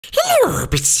Hello,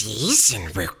 Hobbitses,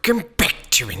 and welcome back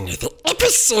to another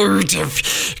episode of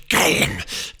Gollum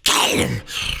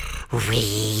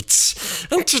Reads.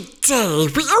 And today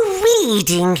we are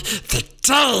reading The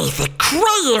Day the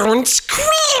Crayons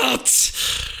Quit.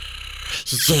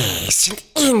 Yes, and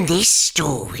in this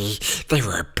story, there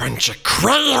were a bunch of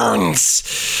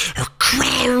crayons, or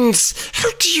crowns, how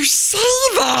do you say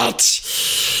that?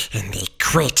 And they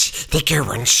quit, they go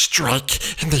on strike,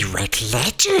 and they write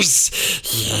letters,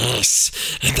 yes,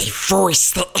 and they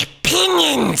voice their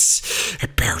opinions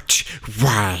about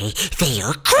why they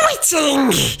are quitting.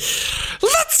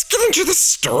 Let's get into the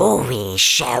story,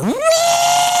 shall we?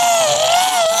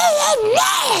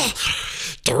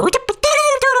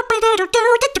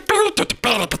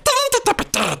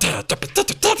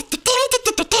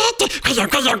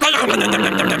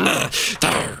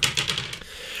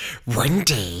 One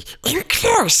day, in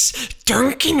class,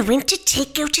 Duncan went to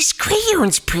take out his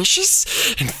crayons,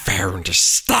 Precious, and found a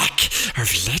stack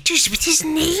of letters with his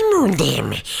name on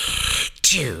them.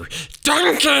 To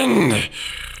Duncan!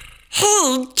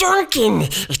 Hey, Duncan,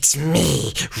 it's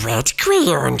me, Red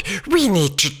Crayon. We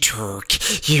need to talk.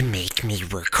 You make me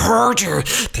work harder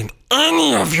than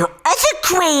any of your other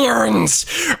crayons.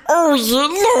 All year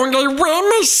long I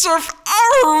wear myself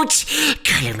out,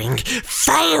 coloring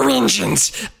fire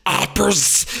engines,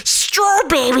 apples,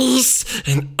 strawberries,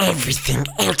 and everything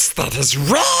else that is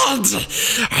red.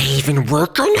 I even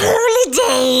work on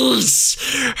holidays.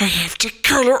 I have to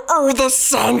color all the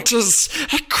Santas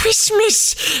at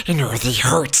Christmas and all the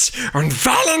hearts on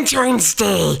Valentine's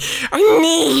Day. I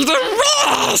need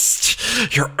a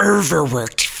rest. Your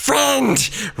overworked friend,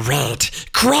 Red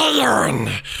Crayon.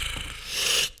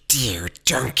 Dear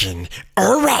Duncan,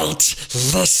 alright,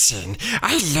 listen,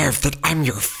 I love that I'm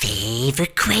your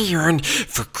favorite crayon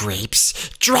for grapes,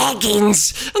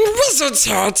 dragons, and wizard's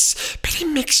hats, but it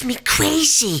makes me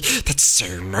crazy that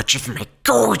so much of my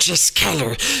gorgeous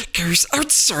color goes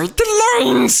outside the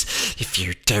lines. If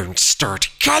you don't start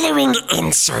coloring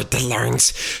inside the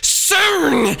lines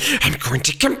soon, I'm going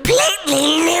to completely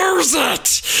lose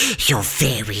it. Your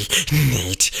very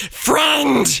neat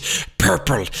friend,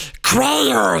 Purple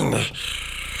Crayon.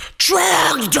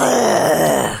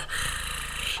 Trogdor!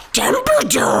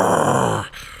 Dumbledore!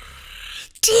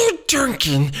 Dear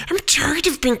Duncan, I'm tired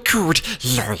of being called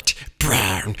light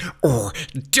brown or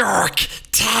dark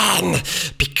tan,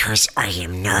 because I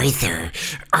am neither.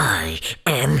 I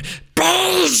am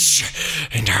beige,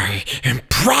 and I am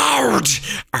proud.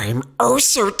 I'm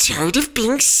also tired of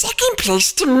being second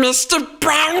place to Mr.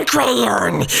 Brown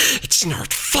Crayon. It's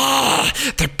not fair.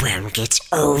 The brown gets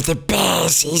all the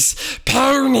bearsies,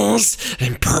 ponies,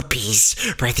 and puppies,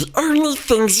 while the only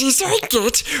thingsies I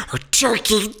get are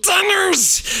turkey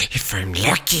dinners, if I'm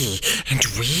lucky, and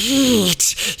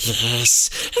wheat. Yes,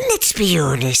 and let's be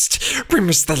honest, when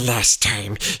was the last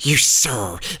time you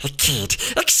saw a kid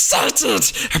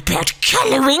excited about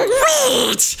coloring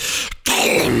wheat?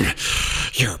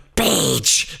 Gollum, your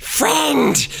beige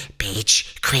friend,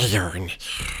 Beige Crayon.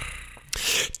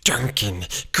 Duncan,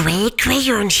 Grey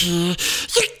Crayon here.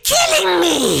 You're killing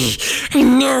me! I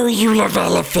know you love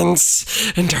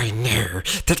elephants, and I know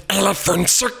that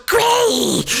elephants are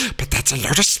grey, but that's a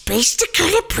lot of space to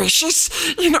colour, Precious,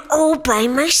 and all by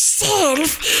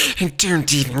myself. And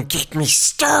don't even get me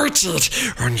started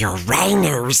on your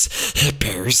rhinos,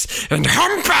 hippos, and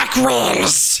humpback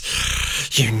whales.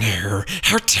 You know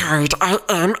how tired I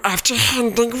am after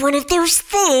handling one of those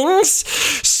things.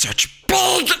 Such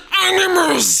big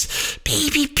animals!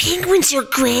 Baby penguins are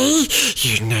grey,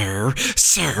 you know,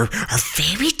 so are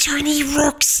very tiny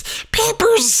rooks.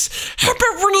 Peppers, how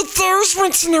about one of those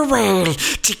once in a while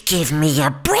to give me a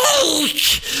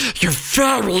break? Your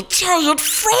very tired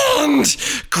friend,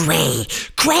 Grey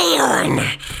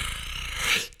Crayon.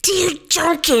 Dear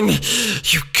Duncan,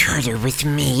 you colour with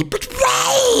me, but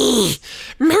why?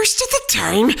 Most of the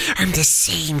time, I'm the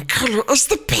same colour as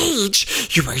the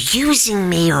page you are using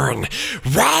me on,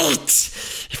 right?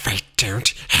 If I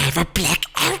don't have a black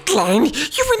outline,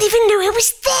 you wouldn't even know I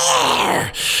was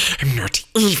there. I'm not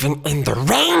even in the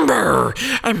rainbow.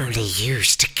 I'm only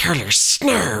used to colour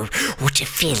snow or to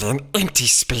fill an empty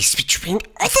space between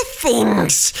other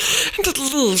things. And it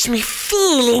leaves me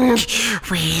feeling,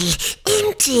 well,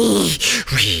 empty.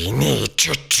 We need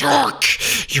to talk,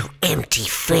 you empty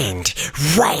friend,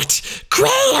 White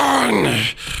Crayon.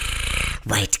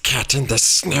 White Cat in the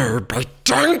Snow by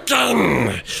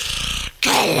Duncan.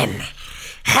 Gollum.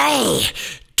 Hey,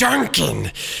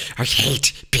 Duncan. I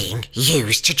hate being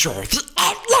used to draw the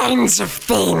outline. kinds of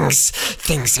things.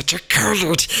 Things that are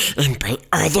colored in by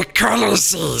other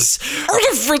colorsies,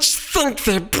 all of which think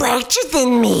they're brighter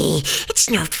than me. It's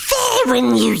not fair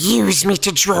when you use me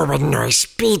to draw a nice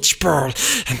beach ball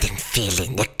and then fill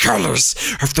in the colors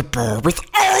of the ball with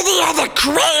all the other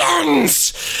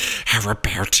crayons. How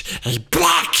about a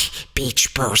black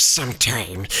beach ball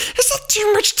sometime? Is that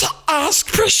too much to ask,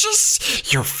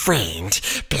 Precious? Your friend,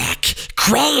 Black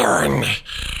Crayon.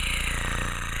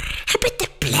 How about the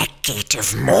Black Gate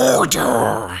of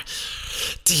Mordor?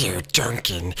 Dear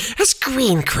Duncan, as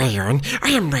Green Crayon, I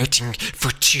am writing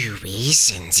for 2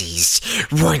 reasons.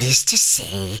 One is to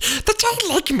say that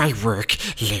I like my work.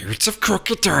 Loads of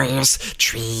crocodiles,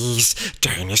 trees,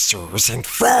 dinosaurs, and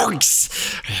frogs.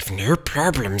 I have no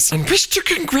problems and wish to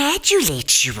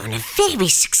congratulate you on a very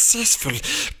successful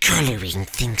coloring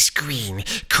things green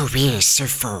career so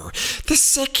far. The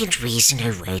second reason I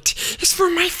write is for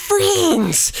my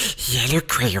friends, Yellow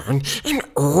Crayon and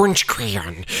Orange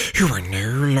Crayon, who are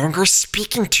no longer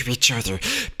speaking to each other.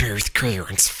 Both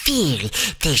crayons feel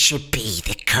they should be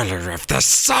the color of the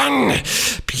sun.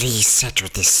 Please settle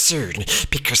this soon,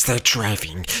 because they're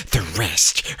driving the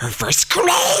rest of us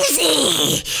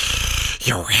crazy.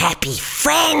 Your happy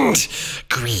friend,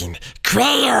 Green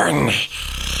Crayon.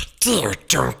 Dear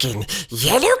Duncan,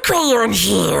 Yellow Crayon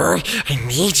here. I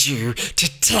need you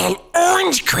to tell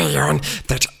Orange Crayon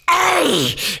that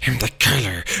I am the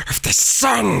color of the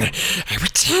sun. I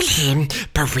would tell him,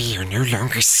 but we are no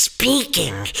longer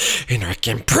speaking, and I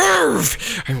can prove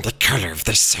I'm the color of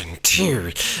the sun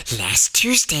too. Last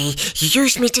Tuesday, you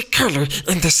used me to color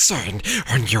in the sun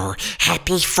on your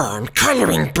Happy Farm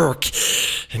coloring book.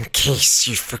 In case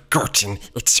you've forgotten,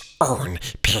 it's on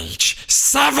page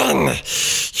 7.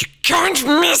 You can't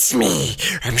miss me.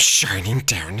 I'm shining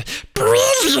down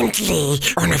brilliantly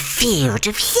on a field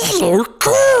of yellow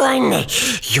corn.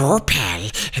 Your pal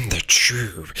and the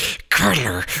true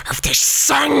color of the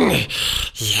sun,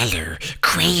 Yellow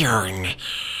Crayon.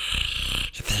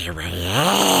 There I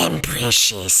am,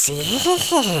 Precious.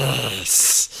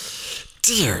 Yes.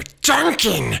 Dear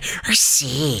Duncan, I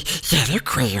see Yellow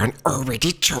Crayon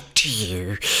already talked to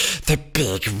you, the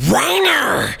big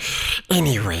whiner.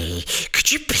 Anyway,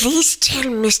 could you please tell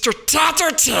Mr.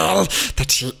 Tattertail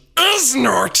that he is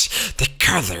not the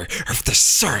color of the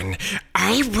sun?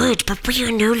 I would, but we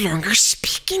are no longer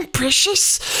speaking,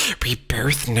 Precious. We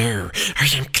both know I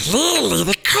am clearly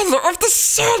the color of the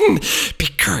sun,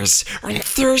 because on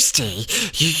Thursday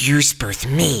you used both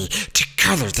me to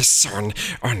color the sun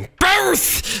on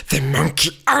both the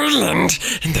Monkey Island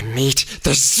and the Meet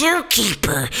the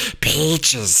Zookeeper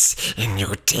pages in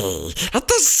your day at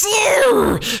the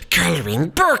zoo coloring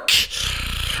book.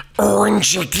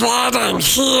 Orange, you're glad I'm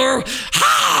here?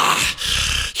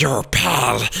 Ha! Your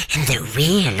pal and the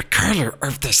real color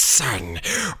of the sun,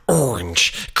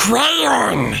 Orange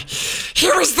Crayon.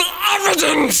 Here is the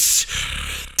evidence.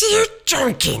 Dear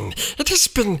Duncan, it has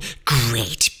been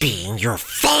great being your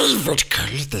favorite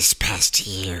color this past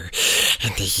year,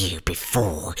 and the year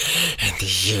before, and the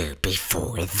year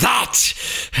before that.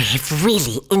 I have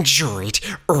really enjoyed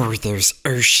all those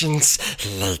oceans,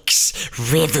 lakes,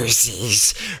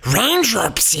 riverses,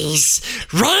 raindropsies,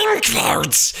 rain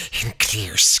clouds, and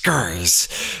clear skies.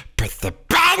 But the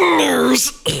bad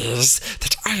news is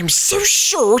that I am so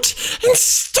short and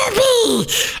stubby.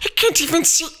 I can't even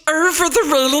see over the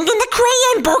railing in the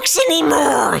crayon box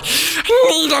anymore. I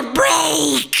need a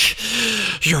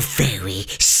break. Your very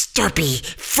stubby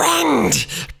friend,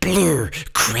 Blue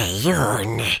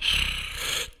Crayon.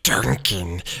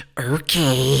 Duncan,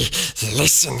 okay,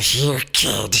 listen here,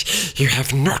 kid. You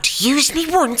have not used me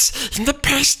once in the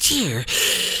past year.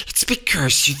 It's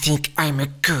because you think I'm a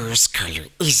girl's color,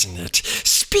 isn't it?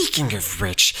 Speaking of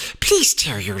which, please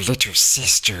tell your little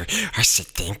sister I said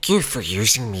thank you for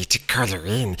using me to color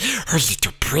in her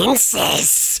little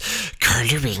princess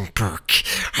coloring book.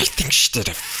 I think she did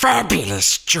a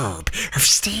fabulous job of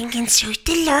staying inside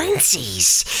the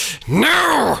linesies.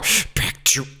 Now, back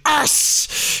to us.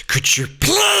 Could you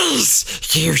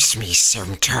please use me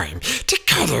sometime to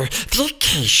color the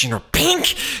occasional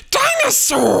pink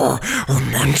dinosaur or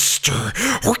monster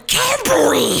or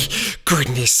cowboy?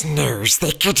 Goodness knows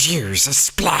they could use a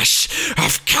splash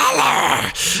of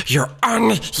color. Your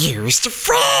unused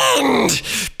friend,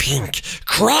 Pink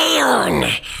Crayon.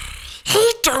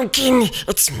 Hey, Duncan,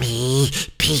 it's me,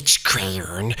 Peach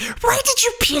Crayon. Why did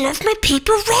you peel off my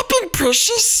paper wrapping,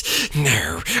 precious?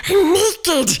 No, I'm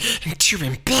naked and too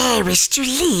embarrassed to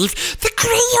leave the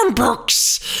crayon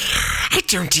box. I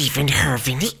don't even have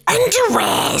any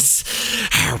underwears.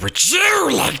 How would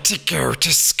you like to go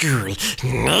to school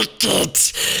naked?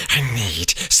 I need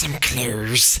some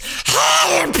clothes.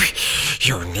 Help!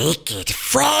 Your naked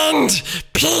friend,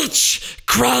 Peach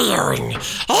Crayon.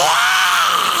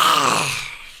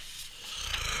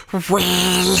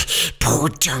 Well, poor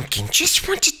Duncan just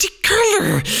wanted to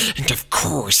color, and of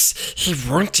course, he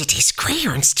wanted his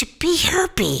crayons to be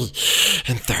happy,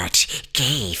 and that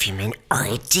gave him an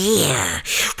idea.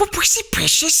 What was it,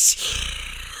 precious?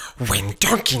 When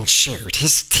Duncan showed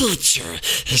his teacher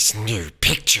his new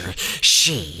picture,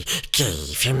 she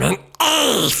gave him an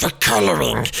A for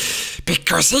coloring,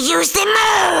 because he used them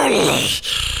all.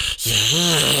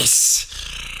 Yes.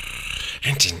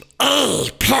 And an A+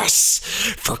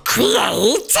 for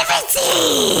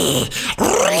creativity!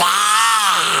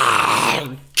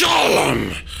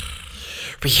 Gollum!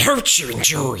 We hope you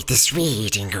enjoyed this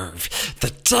reading of The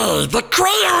Day the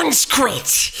Crayons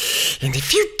Quit. And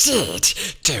if you did,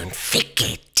 don't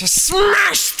forget to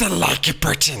smash the like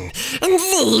button and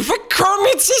leave a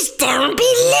comment down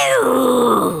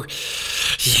below.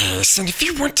 Yes, and if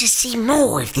you want to see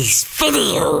more of these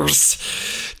videos,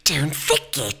 don't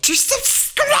forget to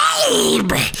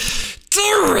subscribe!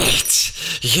 Do it!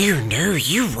 You know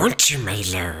you want to, my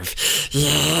love.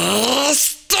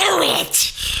 Yes, do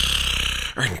it!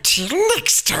 Until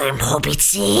next time,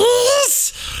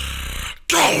 Hobbitses!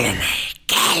 Gollum,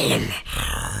 Gollum.